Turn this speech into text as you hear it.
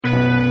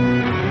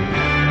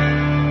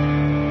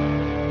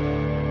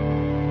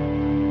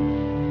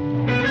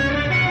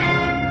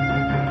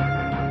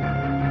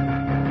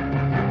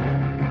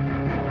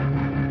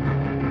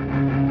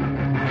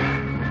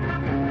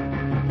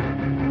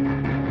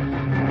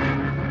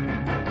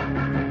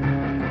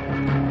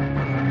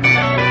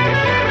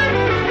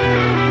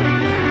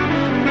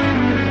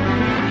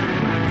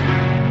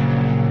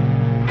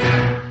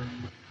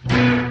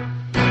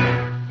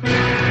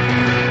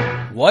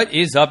What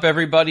is up,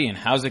 everybody, and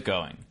how's it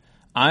going?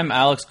 I'm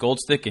Alex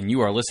Goldstick, and you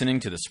are listening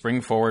to the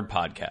Spring Forward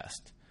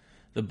podcast.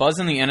 The buzz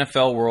in the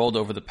NFL world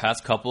over the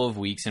past couple of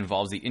weeks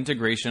involves the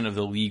integration of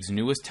the league's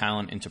newest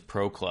talent into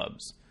pro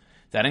clubs.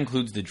 That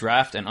includes the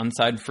draft and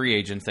unsigned free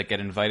agents that get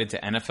invited to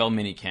NFL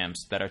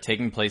minicamps that are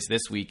taking place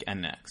this week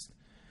and next.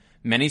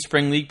 Many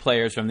Spring League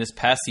players from this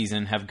past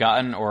season have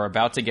gotten or are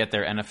about to get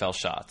their NFL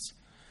shots.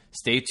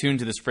 Stay tuned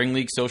to the Spring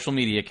League social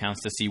media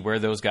accounts to see where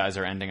those guys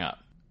are ending up.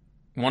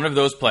 One of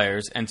those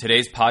players, and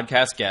today's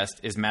podcast guest,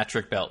 is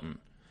Matrick Belton.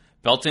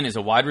 Belton is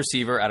a wide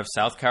receiver out of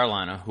South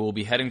Carolina who will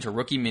be heading to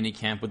rookie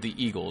minicamp with the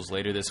Eagles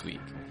later this week.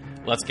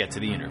 Let's get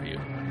to the interview.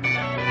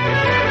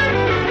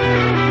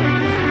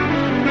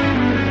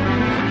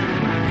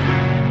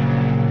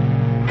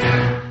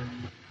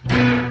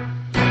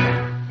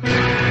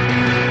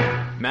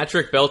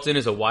 Matrick Belton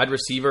is a wide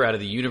receiver out of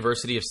the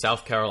University of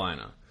South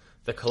Carolina.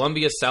 The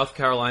Columbia, South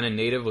Carolina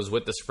native was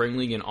with the Spring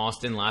League in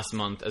Austin last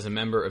month as a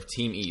member of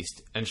Team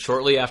East, and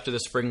shortly after the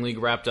Spring League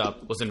wrapped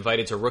up, was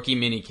invited to rookie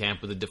minicamp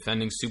with the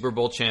defending Super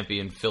Bowl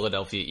champion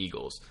Philadelphia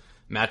Eagles.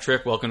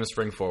 Matrick, welcome to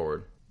Spring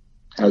Forward.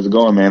 How's it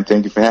going, man?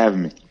 Thank you for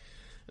having me.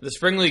 The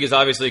Spring League is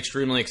obviously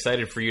extremely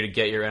excited for you to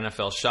get your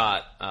NFL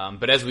shot,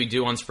 but as we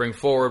do on Spring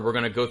Forward, we're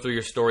going to go through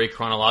your story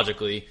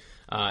chronologically,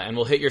 and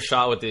we'll hit your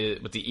shot with the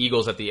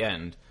Eagles at the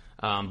end.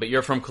 But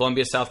you're from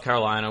Columbia, South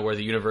Carolina, where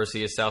the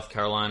University of South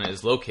Carolina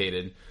is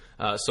located.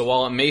 So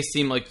while it may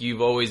seem like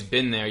you've always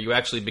been there, you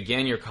actually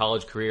began your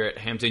college career at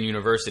Hampton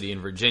University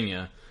in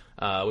Virginia,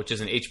 which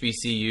is an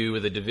HBCU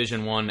with a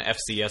Division I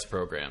FCS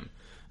program.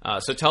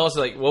 So tell us,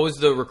 what was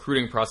the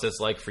recruiting process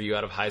like for you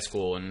out of high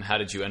school, and how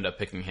did you end up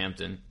picking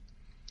Hampton?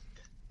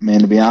 Man,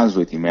 to be honest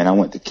with you, man, I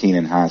went to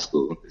Keenan High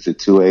School. It's a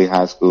 2A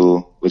high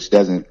school, which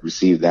doesn't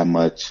receive that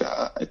much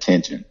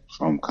attention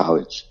from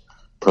college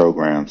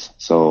programs.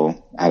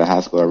 So out of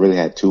high school, I really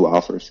had two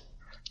offers,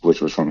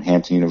 which was from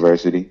Hampton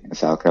University and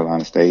South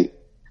Carolina State.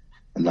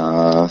 And,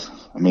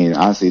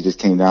 honestly, it just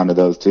came down to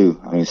those two.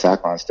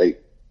 South Carolina State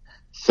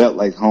felt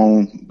like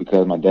home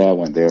because my dad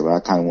went there, but I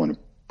kind of wanted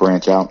to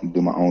branch out and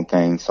do my own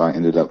thing. So I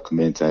ended up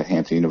committing to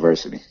Hampton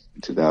University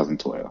in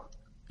 2012.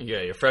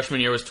 Yeah, your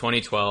freshman year was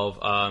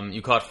 2012.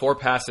 You caught 4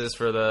 passes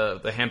for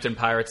the Hampton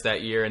Pirates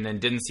that year and then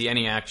didn't see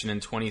any action in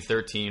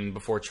 2013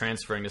 before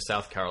transferring to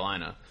South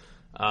Carolina.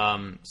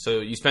 So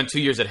you spent 2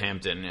 years at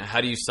Hampton.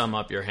 How do you sum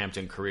up your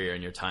Hampton career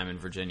and your time in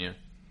Virginia?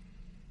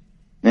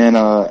 Man,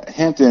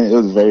 Hampton, it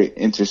was a very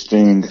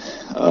interesting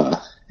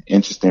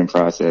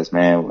process,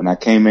 man. When I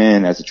came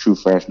in as a true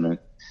freshman,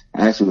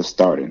 I actually was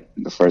starting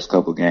the first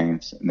couple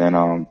games. And then,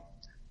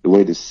 the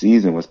way the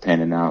season was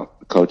panning out,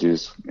 the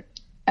coaches,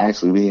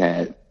 actually we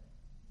had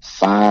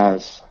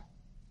 5,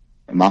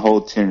 in my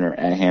whole tenure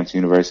at Hampton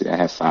University, I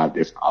had 5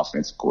 different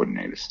offensive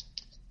coordinators.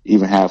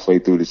 Even halfway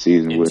through the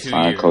season, with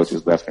fine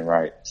coaches left and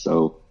right.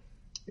 So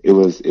it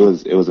was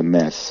a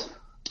mess.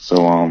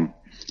 So,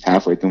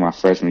 halfway through my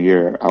freshman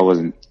year, I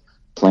wasn't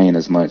playing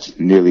as much,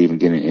 nearly even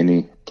getting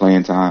any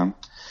playing time.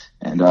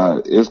 And,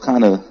 it was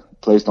kind of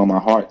placed on my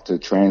heart to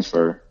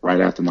transfer right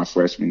after my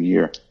freshman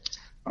year.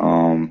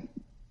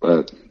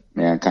 But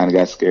man, I kind of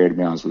got scared, to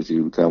be honest with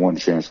you, because I wanted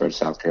to transfer to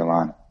South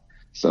Carolina.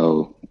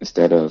 So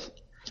instead of,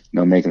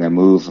 making that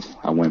move,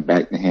 I went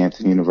back to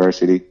Hampton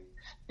University.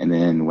 And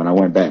then when I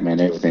went back, man,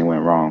 everything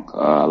went wrong.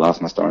 I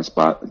lost my starting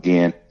spot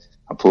again.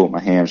 I pulled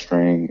my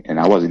hamstring, and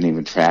I wasn't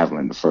even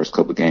traveling the first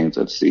couple of games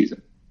of the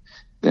season.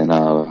 Then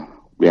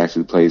we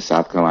actually played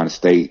South Carolina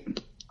State,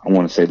 I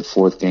want to say the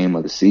 4th game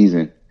of the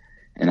season,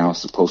 and I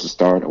was supposed to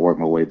start. I worked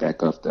my way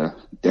back up the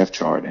depth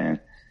chart, and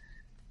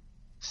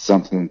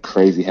something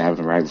crazy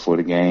happened right before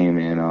the game,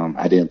 and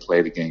I didn't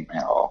play the game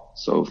at all.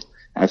 So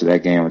after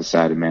that game, I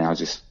decided, man,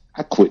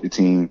 I quit the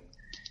team,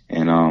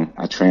 and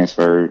I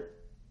transferred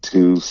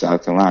to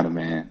South Carolina,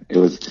 man. It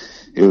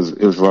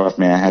was rough,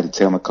 man. I had to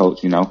tell my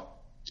coach,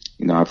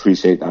 I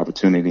appreciate the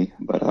opportunity,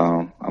 but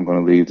I'm going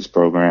to leave this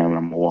program and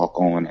I'm going to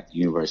walk on at the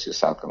University of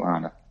South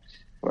Carolina,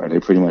 where they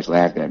pretty much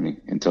laughed at me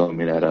and told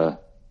me that, I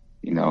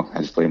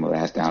just played my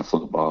last down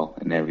football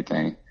and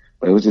everything.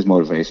 But it was just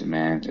motivation,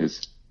 man.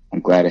 I'm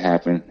glad it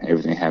happened.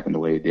 Everything happened the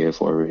way it did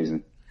for a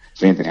reason.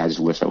 If anything, I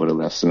just wish I would have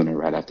left sooner,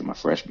 right after my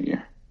freshman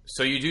year.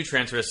 So you do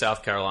transfer to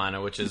South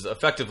Carolina, which is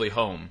effectively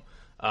home.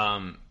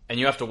 And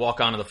you have to walk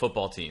onto the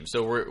football team.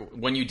 So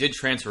when you did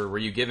transfer, were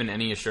you given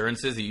any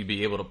assurances that you'd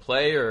be able to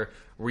play, or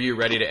were you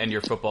ready to end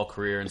your football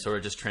career and sort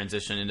of just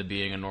transition into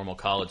being a normal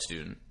college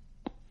student?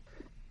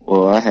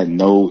 Well, I had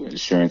no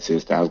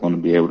assurances that I was going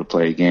to be able to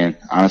play again.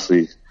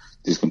 Honestly,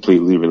 just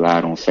completely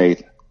relied on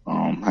faith.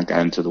 I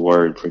got into the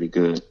word pretty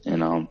good.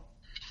 And,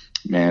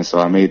 so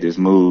I made this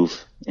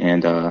move,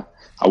 and I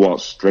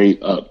walked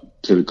straight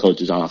up to the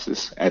coach's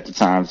office. At the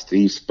time,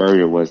 Steve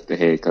Spurrier was the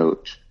head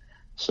coach.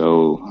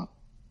 So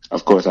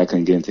of course, I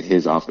couldn't get into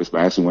his office,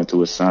 but I actually went to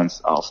his son's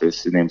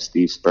office. His name is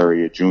Steve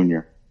Spurrier,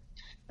 Jr.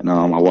 And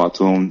I walked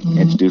to him,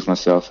 introduced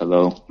myself.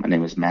 Hello, my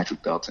name is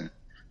Matrick Belton.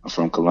 I'm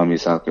from Columbia,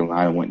 South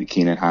Carolina. Went to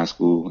Keenan High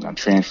School. And I'm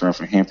transferring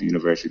from Hampton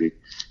University.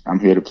 I'm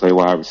here to play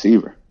wide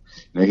receiver.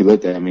 He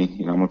looked at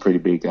me. I'm a pretty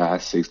big guy,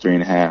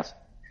 6'3.5".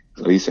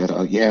 So he said,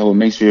 yeah, well,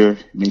 make sure,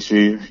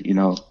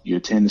 you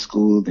attend the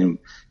school, then,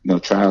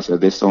 tryouts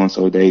at this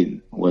so-and-so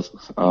date,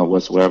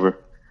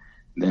 whatsoever.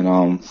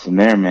 Then, from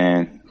there,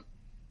 man,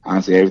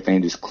 honestly,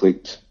 everything just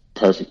clicked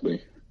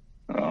perfectly.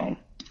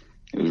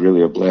 It was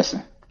really a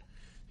blessing.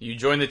 You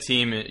joined the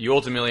team. You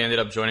ultimately ended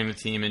up joining the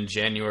team in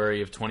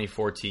January of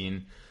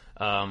 2014,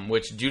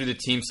 which, due to the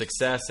team's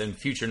success and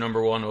future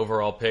number 1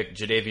 overall pick,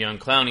 Jadeveon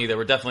Clowney, there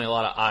were definitely a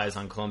lot of eyes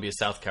on Columbia,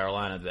 South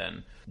Carolina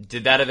then.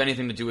 Did that have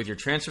anything to do with your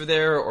transfer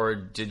there, or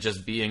did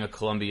just being a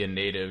Columbia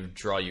native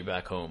draw you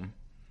back home?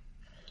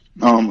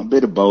 A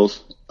bit of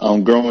both.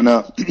 Growing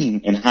up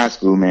in high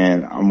school,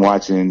 man, I'm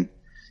watching,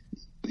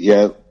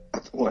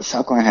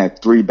 South Carolina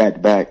had 3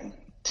 back-to-back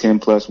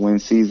 10-plus win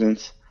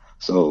seasons.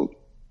 So,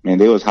 man,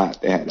 they was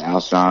hot. They had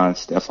Alshon,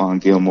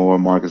 Stephon Gilmore,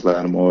 Marcus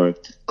Lattimore,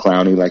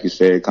 Clowney, like you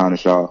said, Connor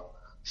Shaw.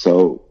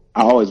 So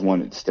I always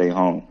wanted to stay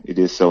home. It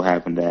just so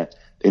happened that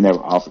they never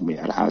offered me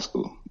out of high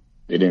school.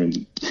 They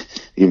didn't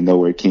even know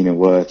where Keenan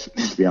was,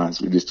 to be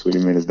honest. We're just 20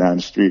 minutes down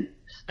the street.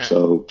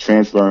 So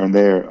transferring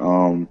there,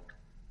 I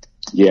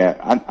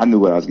knew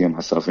what I was getting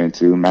myself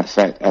into. Matter of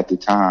fact, at the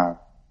time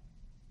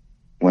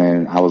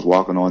when I was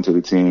walking onto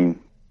the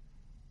team,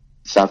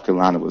 South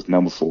Carolina was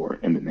number 4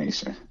 in the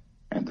nation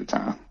at the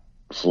time,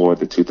 before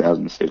the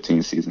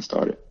 2014 season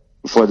started,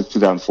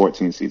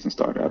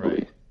 I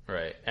believe.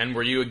 Right. And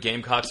were you a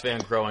Gamecocks fan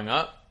growing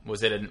up?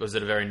 Was it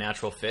a very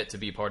natural fit to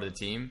be part of the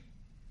team?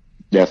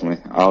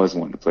 Definitely. I always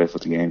wanted to play for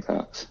the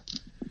Gamecocks.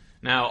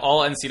 Now,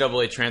 all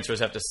NCAA transfers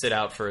have to sit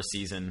out for a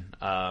season.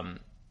 And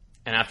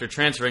after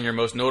transferring, your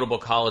most notable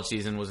college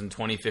season was in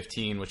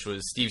 2015, which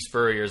was Steve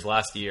Spurrier's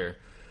last year.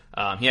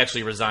 He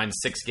actually resigned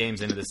 6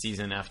 games into the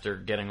season after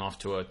getting off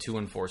to a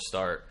 2-4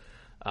 start.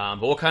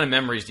 But what kind of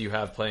memories do you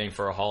have playing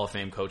for a Hall of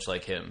Fame coach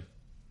like him?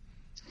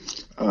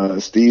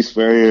 Steve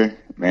Spurrier,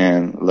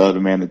 man, love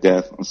the man to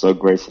death. I'm so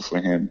grateful for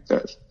him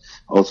because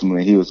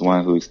ultimately he was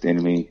one who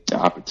extended me the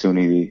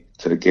opportunity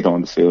to get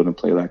on the field and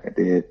play like I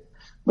did.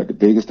 But the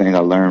biggest thing I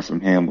learned from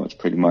him was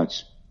pretty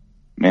much,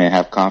 man,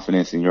 have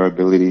confidence in your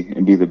ability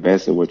and be the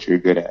best at what you're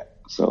good at.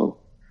 So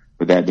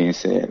with that being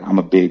said, I'm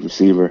a big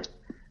receiver.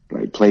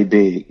 Like, play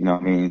big,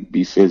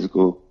 be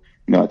physical,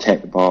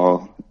 attack the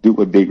ball, do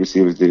what big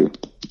receivers do.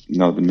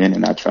 The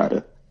minute I try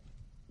to,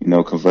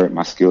 convert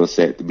my skill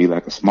set to be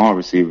like a small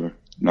receiver,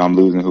 I'm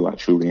losing who I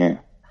truly am.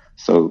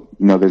 So,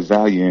 there's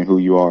value in who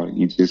you are.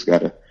 You just got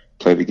to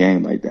play the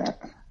game like that.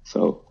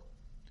 So,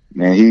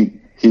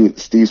 man,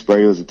 Steve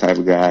Spurrier was the type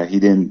of guy, he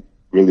didn't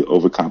really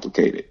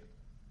overcomplicate it.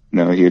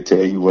 He'll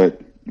tell you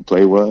what the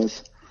play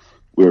was.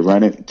 We'll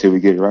run it until we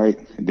get it right,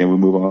 and then we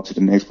move on to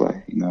the next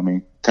play.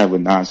 Kind of a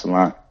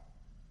nonchalant,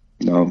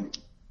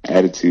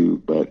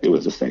 attitude, but it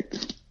was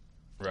effective.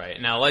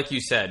 Right. Now, like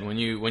you said, when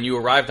you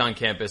arrived on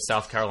campus,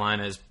 South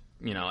Carolina is,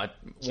 at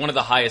one of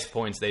the highest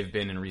points they've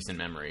been in recent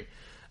memory.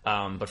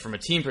 But from a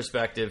team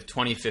perspective,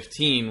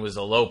 2015 was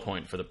a low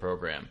point for the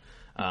program,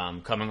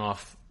 coming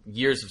off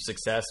years of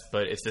success,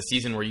 but it's the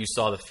season where you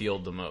saw the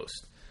field the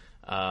most.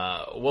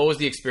 What was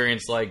the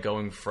experience like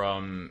going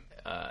from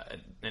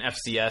an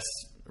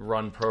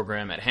FCS-run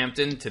program at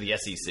Hampton to the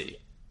SEC?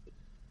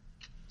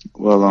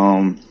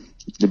 Well,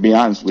 to be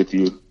honest with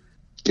you,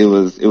 it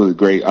was a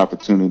great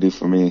opportunity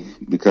for me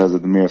because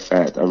of the mere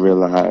fact I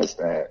realized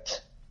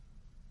that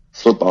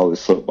football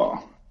is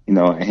football.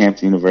 At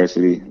Hampton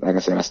University, like I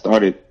said, I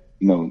started,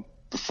 the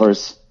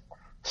first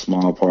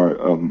small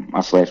part of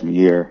my freshman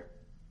year,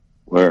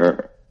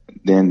 where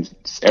then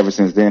ever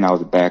since then I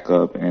was a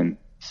backup and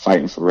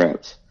fighting for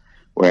reps.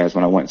 Whereas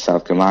when I went to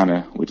South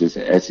Carolina, which is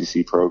an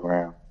SEC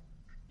program,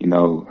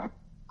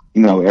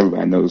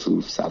 everybody knows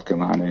who South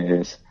Carolina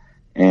is,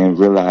 and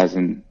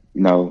realizing,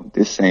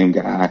 this same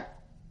guy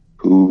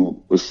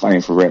who was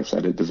fighting for reps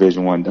at a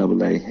Division I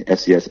AA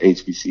FCS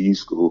HBCU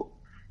school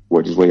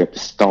worked his way up to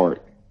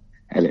start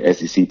at an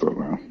SEC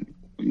program.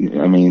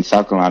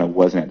 South Carolina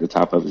wasn't at the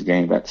top of his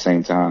game at the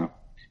same time.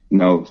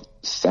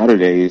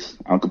 Saturdays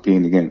I'm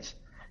competing against,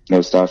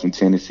 stars from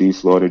Tennessee,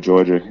 Florida,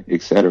 Georgia,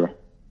 etc.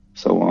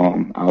 So,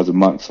 I was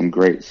amongst some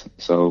greats.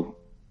 So,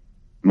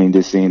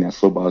 just seeing that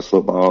football is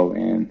football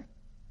and,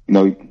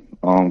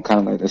 kind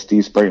of like that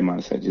Steve Spurrier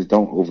mindset, just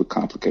don't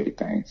overcomplicate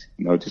things.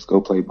 Just go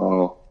play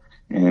ball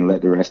and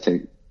let the rest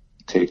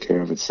take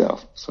care of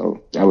itself.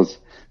 So that was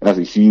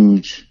a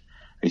huge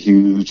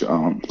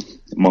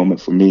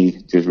moment for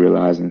me, just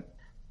realizing,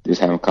 just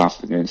having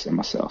confidence in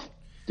myself,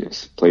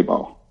 just play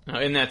ball. Now,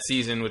 in that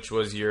season, which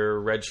was your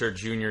redshirt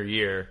junior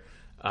year,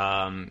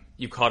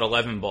 you caught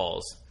 11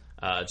 balls.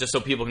 Just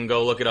so people can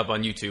go look it up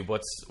on YouTube,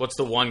 what's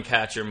the one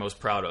catch you're most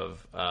proud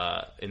of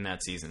in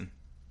that season?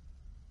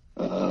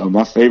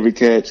 My favorite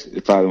catch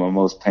is probably my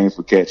most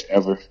painful catch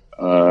ever.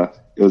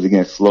 It was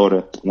against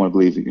Florida, I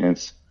believe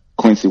against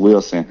Quincy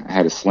Wilson. I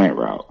had a slant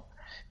route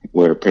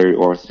where Perry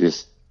Orth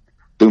just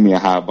threw me a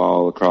high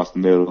ball across the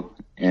middle,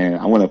 and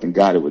I went up and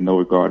got it with no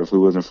regard of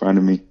who was in front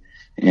of me.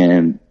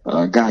 And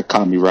a guy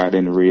caught me right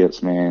in the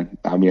ribs, man.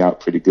 Got me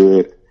out pretty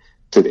good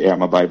to the air of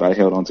my body, but I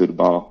held onto the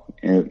ball.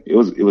 And it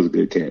was a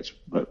good catch,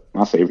 but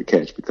my favorite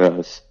catch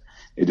because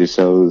it just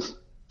shows,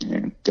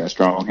 man, got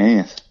strong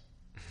hands.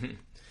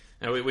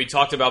 And we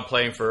talked about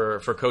playing for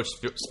Coach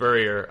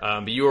Spurrier,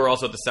 but you were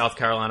also at the South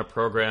Carolina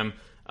program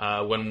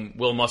when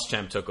Will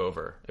Muschamp took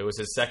over. It was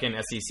his second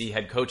SEC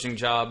head coaching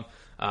job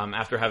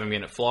after having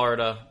been at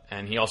Florida,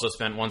 and he also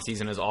spent one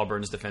season as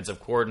Auburn's defensive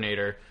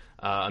coordinator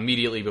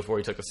immediately before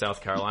he took the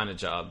South Carolina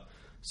job.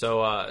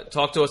 So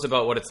talk to us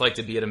about what it's like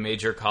to be at a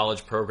major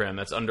college program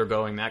that's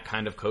undergoing that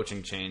kind of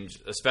coaching change,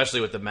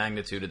 especially with the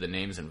magnitude of the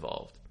names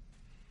involved.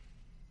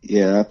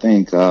 Yeah, I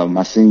think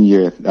my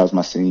senior year, that was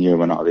my senior year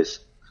when all this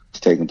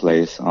was taking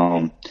place.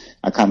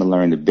 I kind of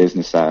learned the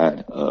business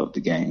side of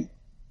the game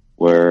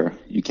where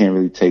you can't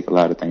really take a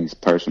lot of things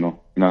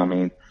personal. You know what I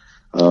mean?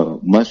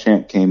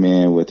 Muschamp came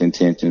in with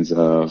intentions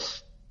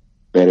of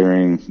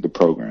bettering the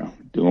program,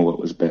 doing what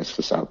was best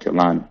for South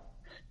Carolina.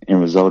 In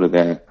result of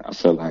that, I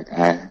felt like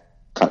I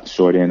caught the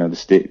short end of the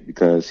stick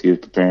because he was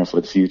preparing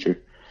for the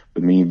future.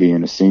 With me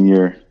being a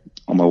senior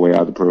on my way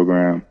out of the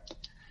program,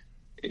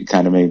 it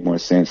kind of made more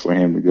sense for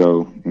him to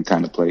go and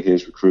kind of play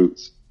his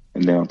recruits.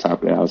 And then on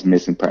top of that, I was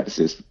missing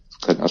practices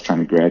because I was trying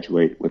to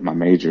graduate with my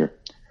major.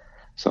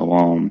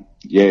 So,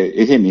 yeah,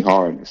 it hit me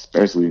hard,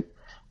 especially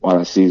while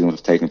that season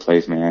was taking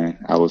place,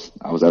 man. I was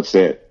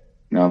upset.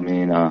 You know what I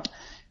mean?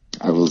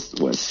 I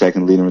was,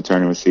 second leading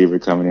returning receiver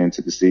coming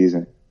into the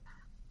season.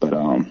 But,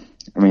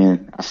 I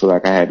mean, I feel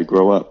like I had to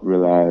grow up,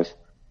 realize,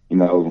 you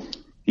know,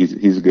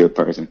 he's a good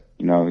person.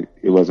 You know,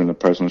 it wasn't a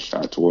personal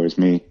shot towards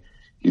me.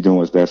 He's doing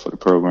what's best for the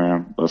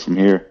program. But from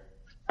here,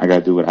 I got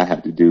to do what I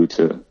have to do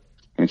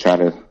and try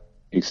to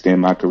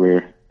extend my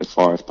career as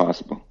far as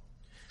possible.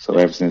 So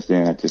ever since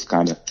then, I just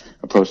kind of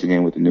approached the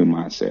game with a new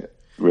mindset.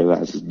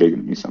 Realize it's bigger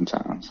than me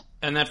sometimes.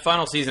 And that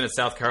final season at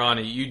South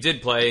Carolina, you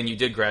did play and you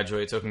did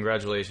graduate, so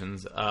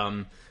congratulations.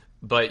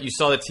 But you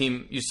saw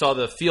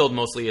the field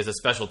mostly as a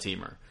special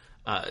teamer.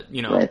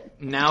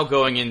 Right. Now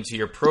going into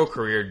your pro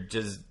career,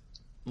 just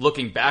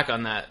looking back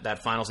on that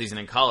final season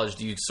in college,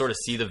 do you sort of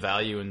see the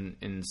value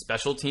in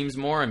special teams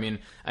more? I mean,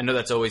 I know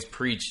that's always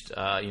preached, in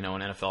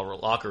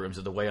NFL locker rooms,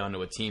 that the way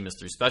onto a team is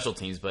through special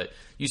teams, but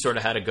you sort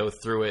of had to go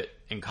through it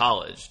in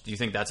college. Do you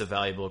think that's a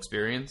valuable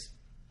experience?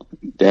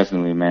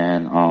 Definitely,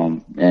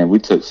 man. And we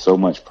took so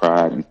much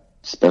pride in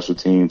special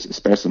teams,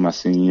 especially my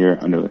senior year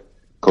under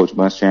Coach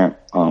Muschamp.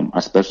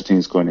 Our special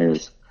teams coordinator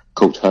is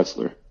Coach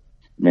Hutzler.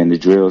 Man, the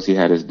drills he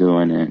had us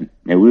doing, and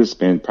we would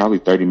spend probably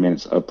 30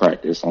 minutes of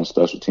practice on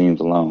special teams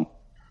alone.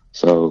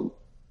 So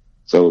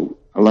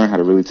I learned how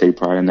to really take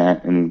pride in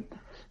that. And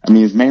I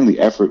mean, it's mainly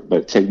effort,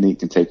 but technique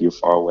can take you a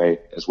far way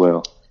as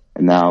well.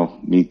 And now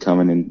me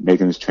coming and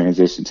making this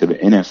transition to the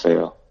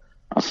NFL,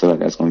 I feel like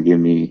that's going to give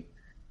me,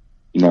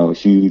 a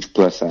huge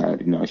plus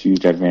side, a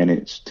huge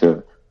advantage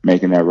to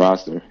making that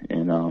roster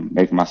and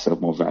making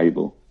myself more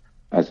valuable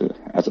as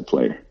a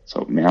player.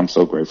 So, man, I'm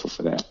so grateful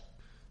for that.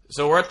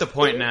 So we're at the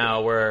point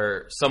now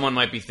where someone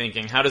might be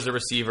thinking, how does a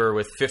receiver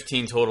with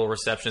 15 total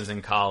receptions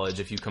in college,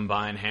 if you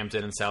combine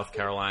Hampton and South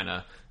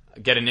Carolina,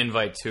 get an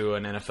invite to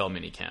an NFL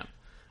minicamp?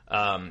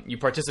 You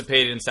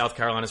participated in South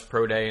Carolina's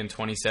Pro Day in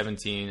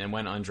 2017 and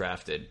went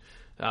undrafted.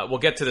 We'll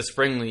get to the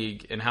Spring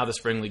League and how the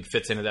Spring League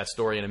fits into that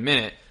story in a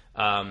minute.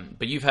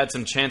 But you've had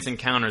some chance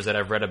encounters that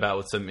I've read about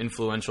with some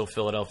influential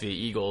Philadelphia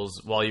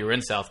Eagles while you were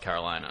in South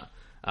Carolina.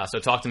 So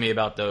talk to me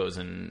about those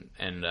and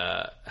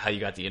how you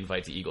got the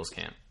invite to Eagles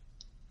camp.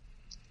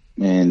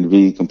 Man, to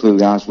be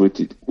completely honest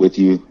with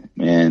you,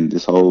 man,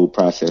 this whole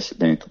process has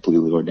been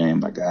completely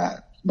ordained by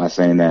God by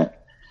saying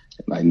that,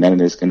 like, none of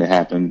this can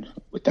happen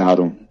without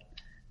him.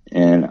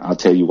 And I'll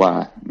tell you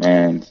why,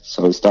 man.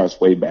 So it starts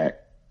way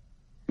back.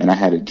 And I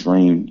had a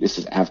dream. This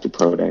is after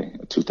Pro Day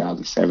of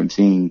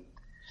 2017.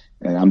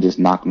 And I'm just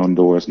knocking on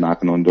doors.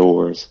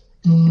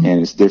 Mm-hmm.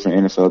 And it's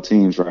different NFL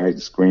teams, right?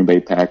 It's Green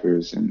Bay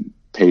Packers and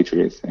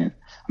Patriots. And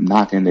I'm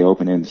knocking, they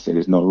open it and say,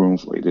 there's no room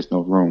for you. There's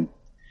no room.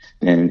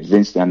 And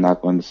eventually I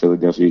knock on the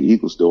Philadelphia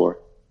Eagles door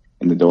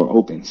and the door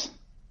opens.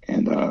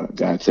 And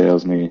God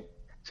tells me,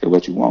 say,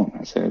 what you want?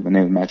 I said, my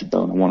name is Matthew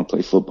Bell and I want to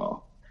play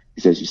football.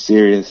 He says, you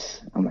serious?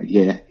 I'm like,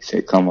 yeah. He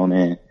said, come on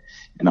in.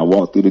 And I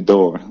walked through the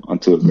door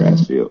onto a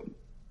grass field.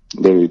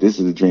 Literally, this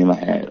is a dream I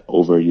had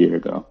over a year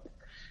ago.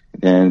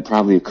 And then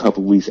probably a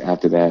couple weeks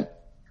after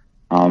that,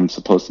 I'm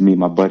supposed to meet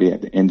my buddy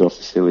at the indoor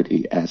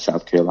facility at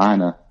South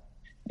Carolina.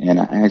 And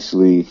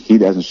he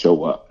doesn't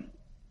show up.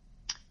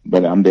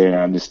 But I'm there,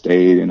 I'm just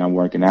stayed and I'm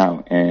working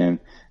out. And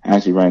I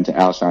actually ran into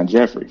Alshon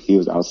Jeffrey. He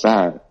was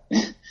outside.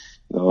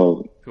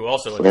 Who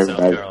also went to South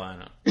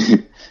Carolina.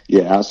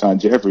 Yeah, Alshon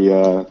Jeffrey,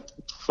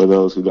 for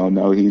those who don't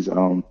know, he's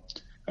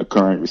a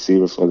current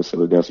receiver for the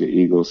Philadelphia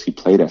Eagles. He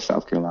played at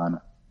South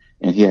Carolina.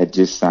 And he had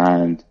just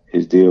signed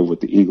his deal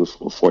with the Eagles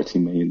for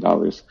 $14 million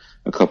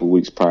a couple of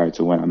weeks prior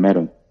to when I met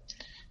him.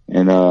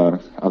 And I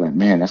was like,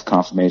 man, that's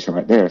confirmation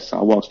right there. So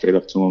I walked straight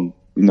up to him.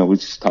 We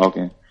just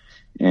talking.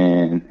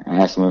 And I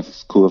asked him if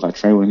it's cool if I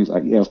train with him. He's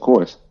like, yeah, of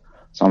course.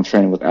 So I'm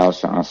training with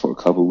Alshon for a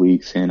couple of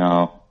weeks, and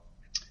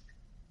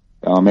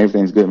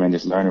everything's good, man.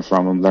 Just learning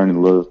from him, learning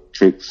little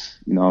tricks,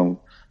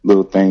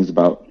 little things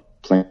about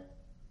playing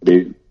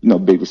big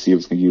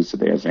receivers can use to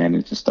their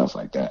advantage and stuff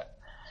like that.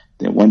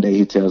 Then one day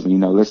he tells me,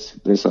 let's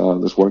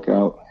work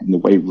out in the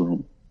weight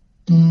room.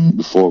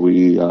 before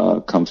we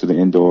come to the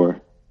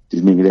indoor.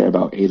 Just meet me there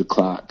about 8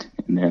 o'clock,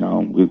 and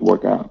then we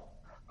work out.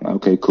 I'm like,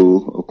 okay,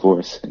 cool, of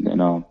course. And then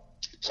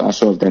so I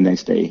show up that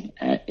next day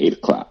at 8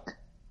 o'clock,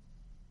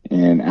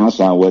 and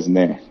Alshon wasn't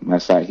there. Matter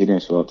of fact, he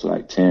didn't show up till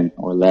like 10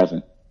 or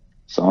 11.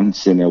 So I'm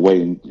sitting there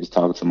waiting, just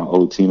talking to my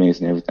old teammates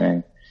and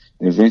everything.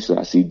 And eventually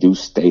I see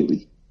Deuce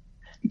Staley.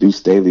 Deuce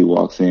Staley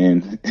walks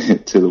in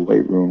to the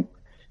weight room,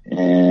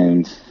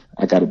 and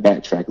I got to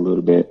backtrack a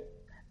little bit.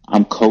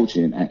 I'm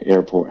coaching at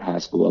Airport High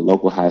School, a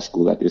local high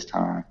school at this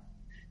time,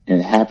 and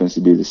it happens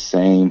to be the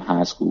same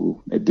high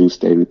school that Deuce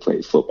Staley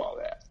played football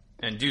at.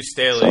 And Deuce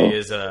Staley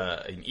is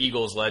an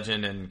Eagles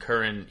legend and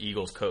current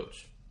Eagles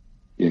coach.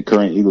 Yeah,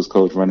 current Eagles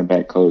coach, running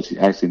back coach. He's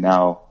actually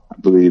now, I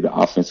believe, the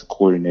offensive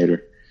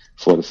coordinator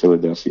for the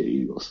Philadelphia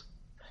Eagles.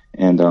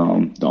 And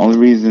the only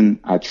reason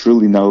I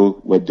truly know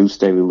what Deuce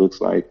Staley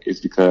looks like is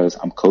because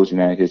I'm coaching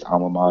at his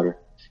alma mater,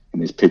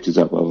 and there's pictures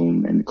up of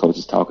him, and the coach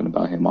is talking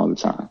about him all the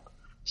time.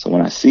 So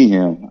when I see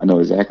him, I know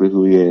exactly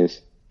who he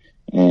is.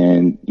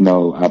 And,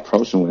 I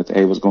approach him with,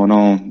 hey, what's going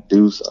on,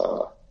 Deuce?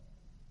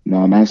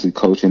 I'm actually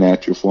coaching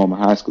at your former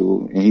high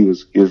school. And he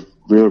was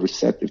real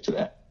receptive to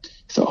that. He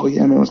said, oh,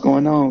 yeah, man, what's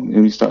going on?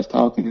 And he starts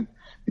talking. And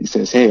he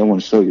says, hey, I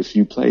want to show you a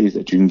few plays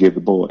that you can give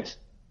the boys.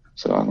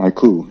 So I'm like,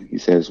 cool. He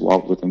says,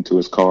 walk with him to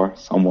his car.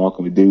 So I'm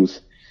walking with Deuce.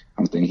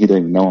 I'm thinking he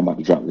doesn't even know I'm about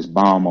to drop this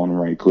bomb on him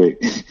right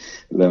quick.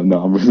 Let him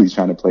know I'm really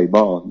trying to play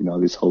ball.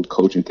 This whole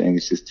coaching thing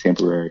is just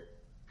temporary.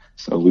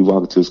 So we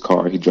walk into his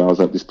car. He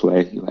draws up this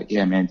play. He's like,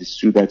 yeah, man, just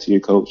shoot that to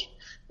your coach.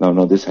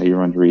 No, this is how you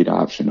run the read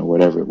option or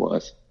whatever it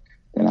was.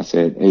 And I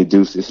said, hey,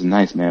 Deuce, this is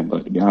nice, man.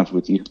 But to be honest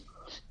with you,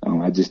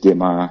 I just did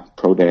my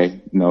pro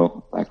day,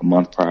 like a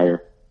month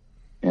prior.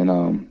 And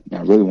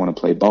I really want to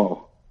play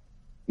ball.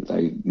 He's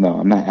like, no,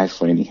 I'm not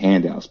asking for any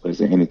handouts, but is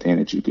there anything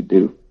that you could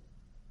do?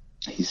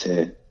 He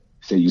said,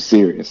 you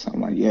serious?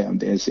 I'm like, yeah, I'm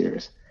dead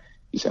serious.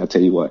 He said, I'll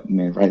tell you what,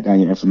 man, write down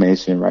your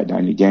information, write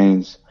down your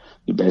games,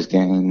 your best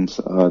games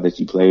that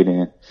you played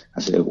in. I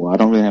said, well, I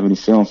don't really have any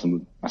film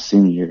from my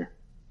senior year.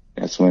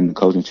 That's when the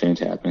coaching change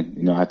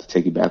happened. I have to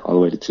take you back all the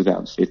way to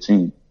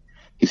 2015.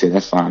 He said,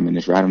 that's fine, man.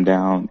 Just write them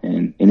down,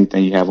 and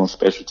anything you have on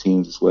special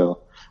teams as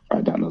well,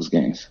 write down those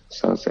games.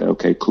 So I said,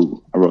 okay,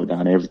 cool. I wrote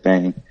down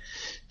everything.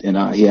 Then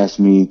he asked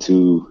me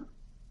to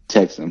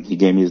text him. He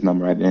gave me his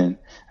number right then.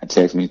 I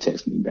texted him. He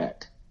texted me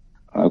back.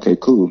 Okay,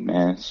 cool,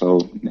 man.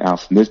 So now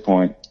from this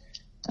point,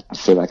 I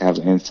feel like I have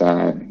an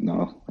inside,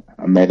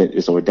 I met it.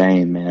 It's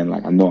ordained, man.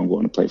 Like I know I'm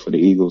going to play for the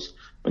Eagles,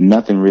 but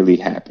nothing really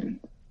happened.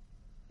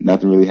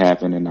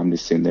 And I'm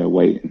just sitting there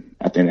waiting.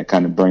 I think that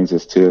kind of brings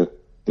us to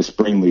the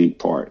spring league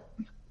part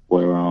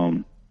where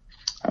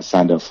I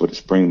signed up for the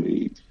spring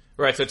league.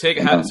 Right.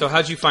 So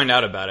how'd you find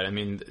out about it? I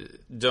mean,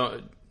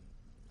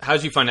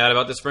 how'd you find out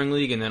about the spring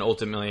league, and then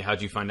ultimately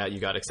how'd you find out you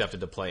got accepted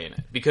to play in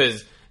it?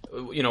 Because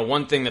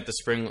one thing that the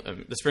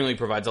spring league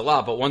provides a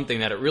lot, but one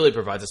thing that it really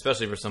provides,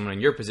 especially for someone in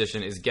your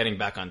position, is getting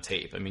back on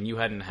tape. I mean, you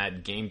hadn't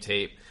had game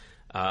tape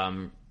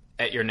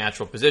at your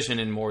natural position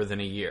in more than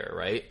a year,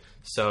 right?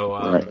 So,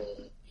 right.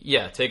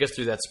 Yeah, take us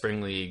through that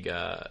spring league,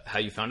 how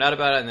you found out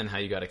about it, and then how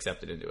you got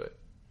accepted into it.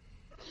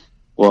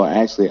 Well,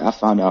 actually, I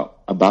found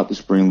out about the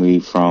spring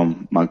league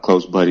from my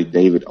close buddy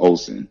David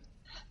Olson.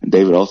 And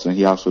David Olson,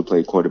 he also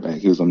played quarterback.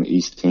 He was on the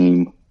East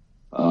team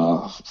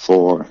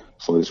for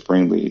the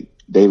spring league.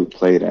 David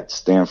played at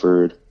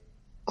Stanford,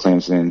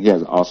 Clemson. He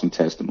has an awesome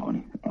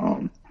testimony.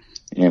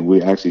 And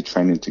we're actually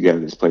training together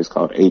at this place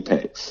called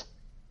Apex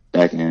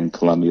back in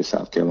Columbia,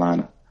 South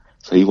Carolina.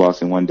 So he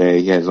walks in one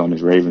day. He has on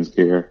his Ravens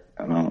gear.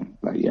 And I'm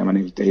like, yeah, my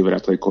name is David. I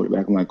play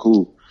quarterback. I'm like,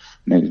 cool.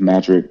 My name is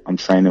Matrick. I'm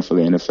training for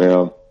the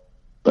NFL.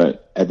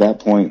 But at that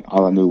point,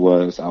 all I knew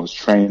was I was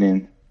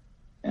training,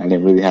 and I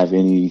didn't really have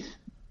any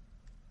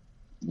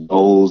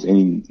goals,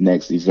 any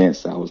next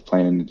events I was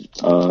planning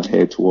to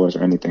head towards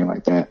or anything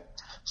like that.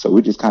 So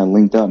we just kind of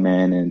linked up,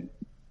 man, and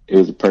it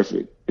was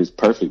perfect. It's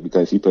perfect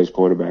because he plays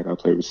quarterback. I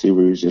play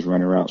receiver. He was just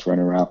running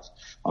routes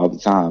all the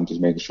time,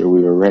 just making sure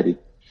we were ready.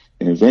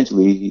 And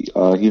eventually,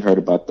 he heard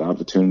about the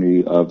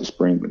opportunity of the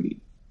spring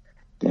league.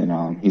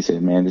 Then he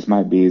said, man, this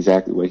might be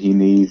exactly what he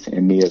needs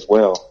and me as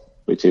well,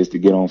 which is to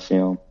get on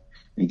film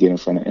and get in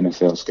front of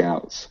NFL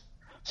scouts.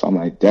 So I'm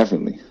like,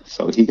 definitely.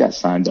 So he got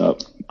signed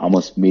up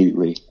almost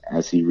immediately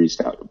as he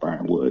reached out to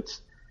Brian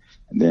Woods.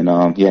 And then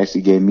he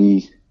actually gave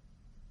me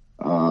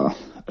a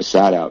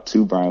shout out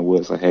to Brian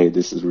Woods, like, hey,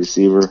 this is a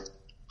receiver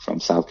from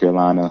South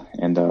Carolina,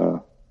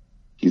 and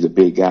he's a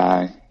big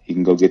guy. He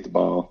can go get the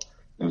ball.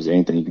 If there's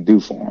anything you can do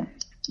for him.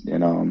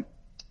 And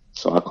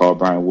so I called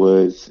Brian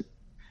Woods,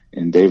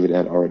 and David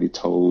had already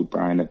told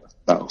Brian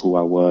about who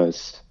I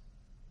was,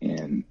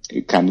 and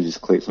it kind of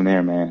just clicked from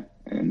there, man.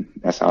 And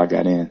that's how I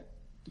got in.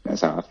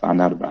 That's how I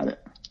found out about it.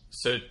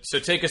 So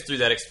take us through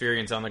that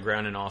experience on the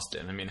ground in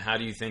Austin. I mean, how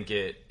do you think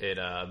it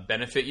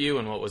benefit you,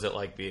 and what was it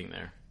like being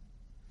there?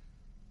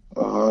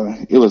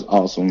 It was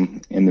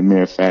awesome in the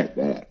mere fact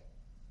that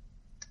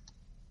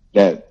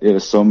there are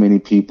so many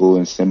people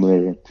in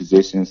similar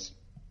positions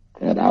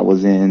that I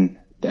was in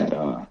that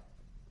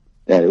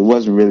it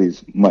wasn't really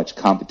as much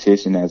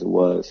competition as it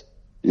was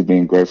just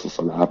being grateful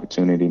for the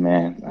opportunity,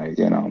 man. Like,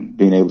 and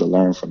being able to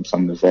learn from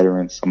some of the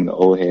veterans, some of the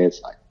old heads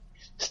like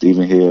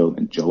Stephen Hill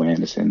and Joe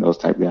Anderson, those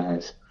type of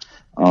guys.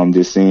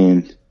 Just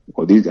seeing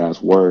what these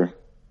guys were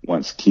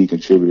once key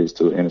contributors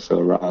to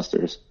NFL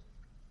rosters.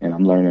 And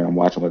I'm learning, I'm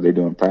watching what they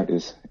do in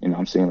practice. And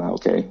I'm seeing like,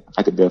 okay,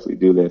 I could definitely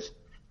do this.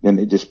 Then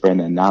they just spread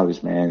that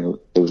knowledge, man.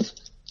 It was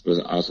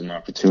an awesome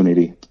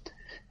opportunity.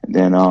 And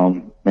then,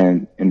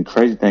 man, and the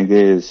crazy thing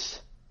is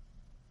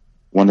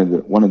one of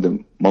the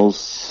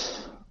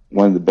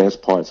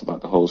best parts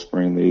about the whole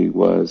spring league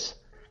was,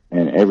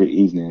 and every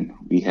evening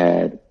we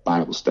had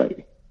Bible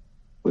study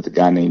with a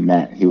guy named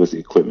Matt. He was the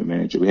equipment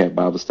manager. We had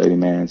Bible study,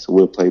 man. So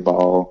we'll play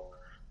ball.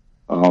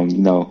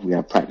 We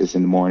have practice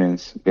in the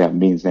mornings. We have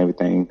meetings and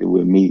everything.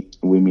 We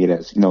meet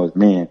as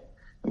men,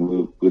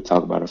 and we'll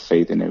talk about our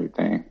faith and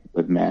everything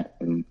with Matt.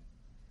 And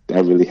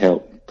that really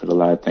helped put a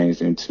lot of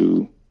things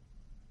into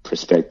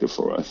perspective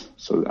for us.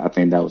 So I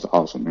think that was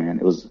awesome, man.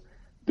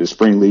 The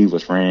spring league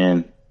was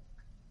ran,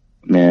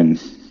 man,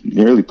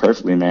 nearly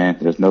perfectly, man.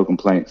 There's no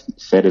complaints.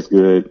 Fed us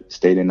good,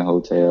 stayed in the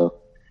hotel.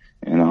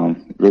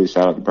 And really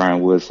shout out to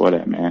Brian Woods for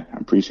that, man. I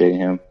appreciate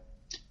him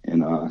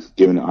and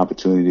giving the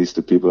opportunities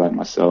to people like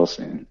myself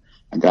and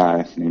a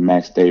guy named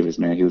Max Davis,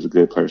 man. He was a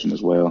good person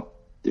as well.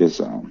 It's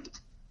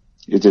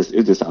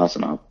just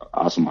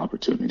awesome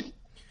opportunity.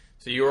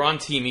 So you were on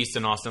Team East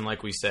in Austin,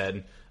 like we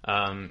said.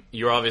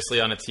 You're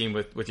obviously on a team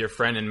with your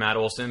friend and Matt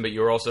Olson, but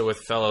you were also with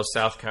fellow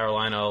South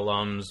Carolina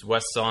alums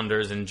Wes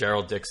Saunders and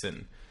Gerald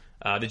Dixon.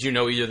 Did you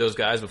know either of those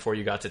guys before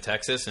you got to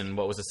Texas, and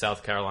what was the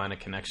South Carolina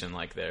connection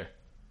like there?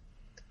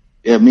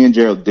 Yeah, me and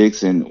Gerald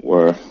Dixon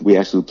we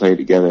actually played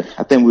together.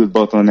 I think we were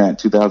both on that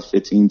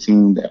 2015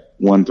 team that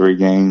won 3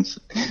 games.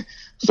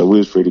 So we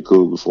was pretty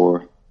cool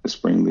before the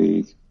spring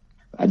league.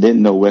 I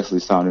didn't know Wesley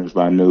Saunders,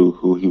 but I knew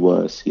who he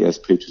was. He has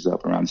pictures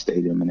up around the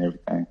stadium and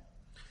everything.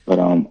 But,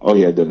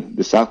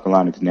 the South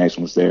Carolina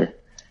connection was there.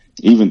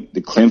 Even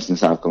the Clemson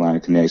South Carolina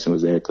connection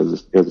was there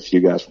because there was a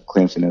few guys from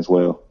Clemson as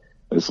well.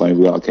 But it's funny,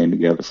 we all came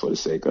together for the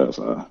sake of,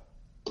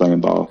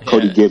 playing ball. Yeah.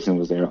 Cody Gibson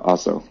was there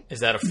also.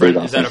 Is that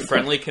a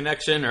friendly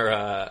connection or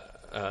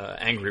a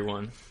angry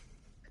one?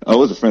 Oh, it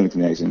was a friendly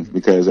connection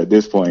because at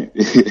this point,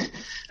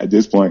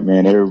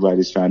 man,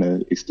 everybody's trying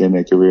to extend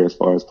their career as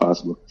far as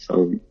possible.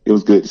 So it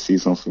was good to see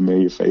some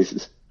familiar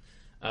faces.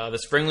 The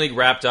spring league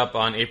wrapped up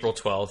on April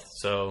 12th,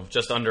 so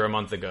just under a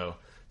month ago.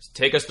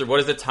 Take us through, what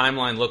does the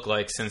timeline look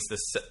like since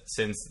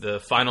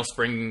the final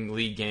spring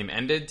league game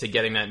ended to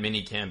getting that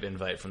mini camp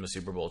invite from the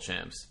Super Bowl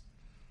champs?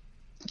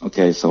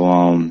 Okay, so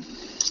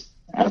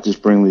after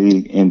spring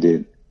league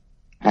ended,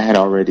 I had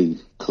already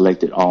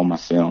collected all my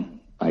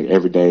film. Like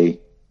every day,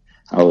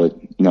 I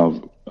would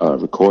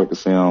record the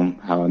film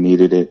how I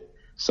needed it.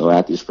 So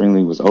after spring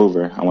league was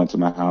over, I went to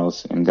my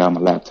house and got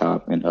my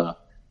laptop and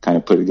kind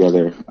of put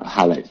together a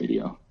highlight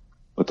video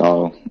with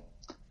all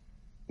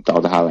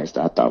the highlights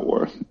that I thought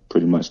were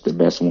pretty much the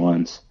best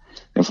ones.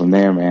 And from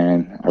there,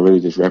 man, I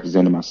really just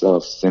represented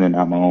myself, sending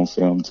out my own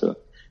film to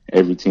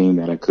every team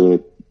that I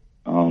could,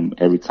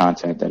 every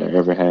contact that I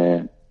ever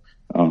had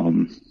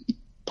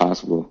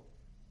possible.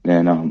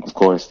 Then, of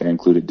course, that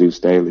included Deuce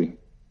Staley.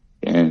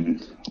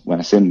 And when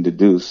I sent him to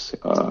Deuce,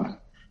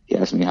 he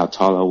asked me how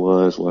tall I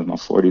was, what was my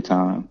 40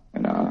 time,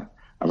 and I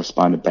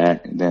responded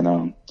back. And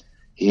then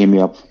he hit me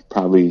up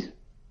probably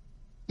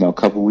a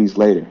couple weeks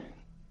later.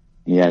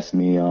 He asked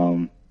me,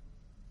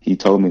 he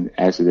told me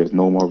actually there's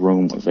no more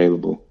room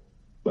available,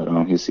 but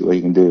he'll see what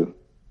he can do.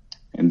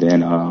 And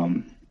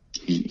then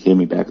he hit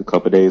me back a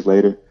couple of days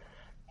later.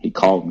 He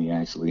called me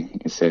actually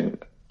and said,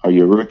 "Are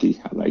you a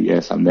rookie?" I was like,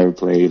 "Yes, I've never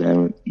played.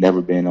 I've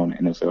never been on the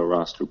NFL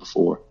roster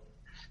before."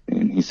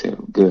 And he said,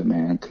 "Good,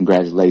 man.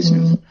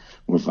 Congratulations.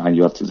 We'll find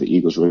you up to the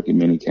Eagles rookie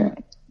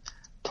minicamp."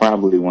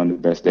 Probably one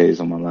of the best days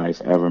of my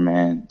life ever,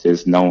 man.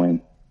 Just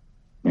knowing,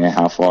 man,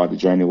 how far the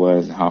journey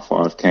was and how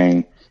far I've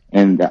came.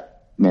 And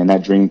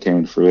that dream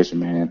came to fruition,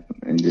 man.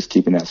 And just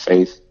keeping that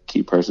faith,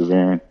 keep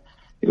persevering.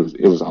 It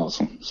was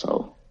awesome.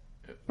 So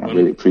I'm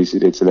really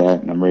appreciative to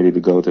that. And I'm ready to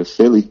go to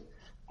Philly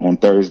on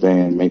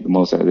Thursday and make the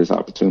most out of this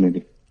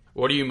opportunity.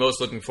 What are you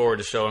most looking forward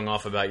to showing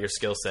off about your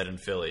skill set in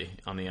Philly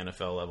on the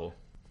NFL level?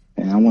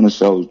 And I want to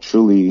show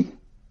truly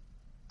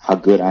how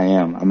good I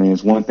am. I mean,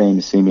 it's one thing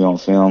to see me on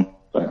film,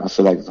 but I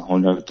feel like it's a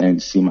whole other thing to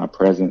see my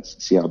presence,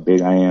 see how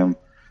big I am,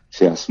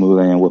 see how smooth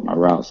I am with my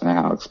routes and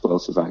how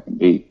explosive I can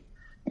be.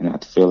 And I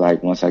feel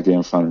like once I get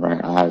in front of the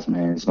right eyes,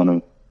 man,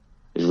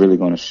 it's really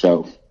going to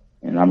show.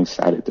 And I'm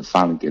excited to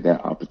finally get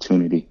that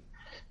opportunity.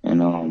 And,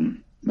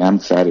 man, I'm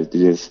excited to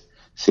just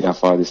see how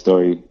far the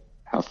story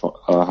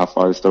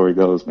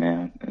goes,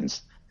 man. And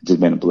it's just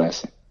been a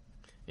blessing.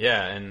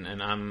 Yeah,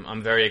 and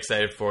I'm very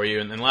excited for you.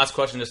 And then last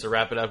question, just to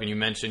wrap it up, and you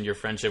mentioned your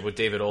friendship with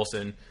David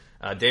Olson.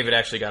 David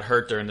actually got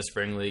hurt during the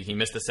spring league. He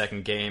missed the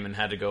second game and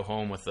had to go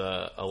home with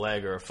a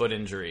leg or a foot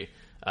injury.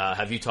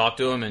 Have you talked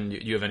to him, and do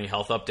you have any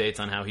health updates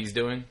on how he's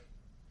doing?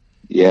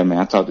 Yeah, man,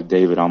 I talk to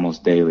David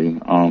almost daily.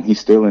 He's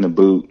still in the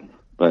boot,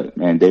 but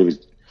man,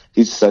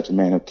 he's such a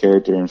man of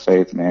character and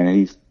faith, man. And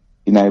he's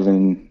not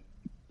even,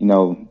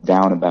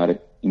 down about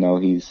it.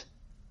 He's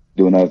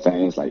doing other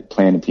things like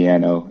playing the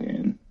piano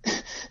and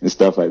and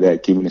stuff like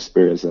that, keeping his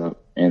spirits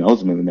up. And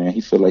ultimately, man,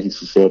 he feel like he's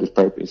fulfilled his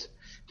purpose.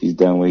 He's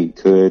done what he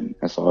could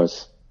as far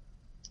as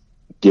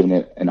giving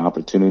it an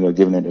opportunity or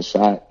giving it a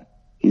shot.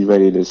 He's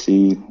ready to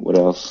see what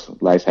else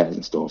life has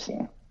in store for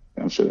him.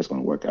 And I'm sure that's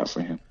going to work out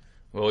for him.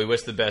 Well, we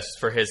wish the best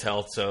for his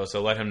health, so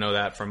let him know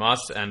that from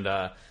us. And,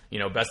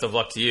 best of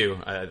luck to you.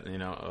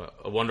 A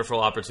wonderful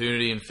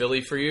opportunity in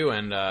Philly for you,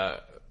 and,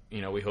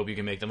 we hope you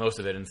can make the most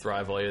of it and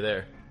thrive while you're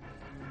there.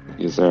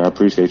 Yes, sir. I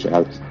appreciate you,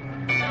 Alex.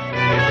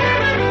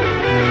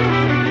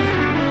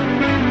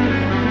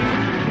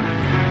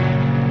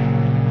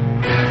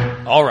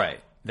 All right.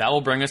 That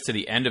will bring us to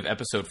the end of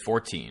episode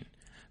 14.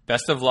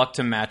 Best of luck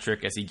to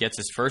Matrick as he gets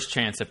his first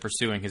chance at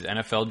pursuing his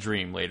NFL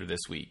dream later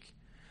this week.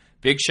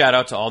 Big shout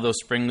out to all those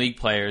Spring League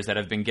players that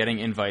have been getting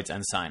invites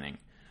and signing.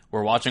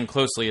 We're watching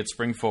closely at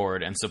Spring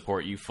Forward and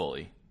support you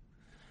fully.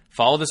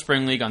 Follow the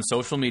Spring League on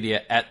social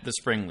media at the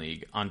Spring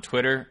League on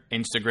Twitter,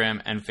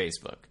 Instagram, and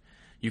Facebook.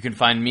 You can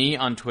find me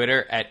on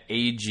Twitter at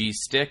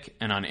AGStick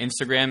and on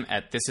Instagram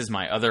at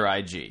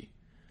ThisIsMyOtherIG.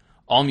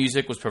 All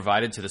music was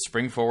provided to the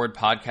Spring Forward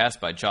podcast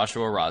by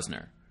Joshua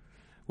Rosner.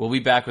 We'll be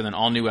back with an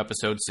all-new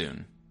episode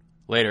soon.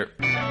 Later.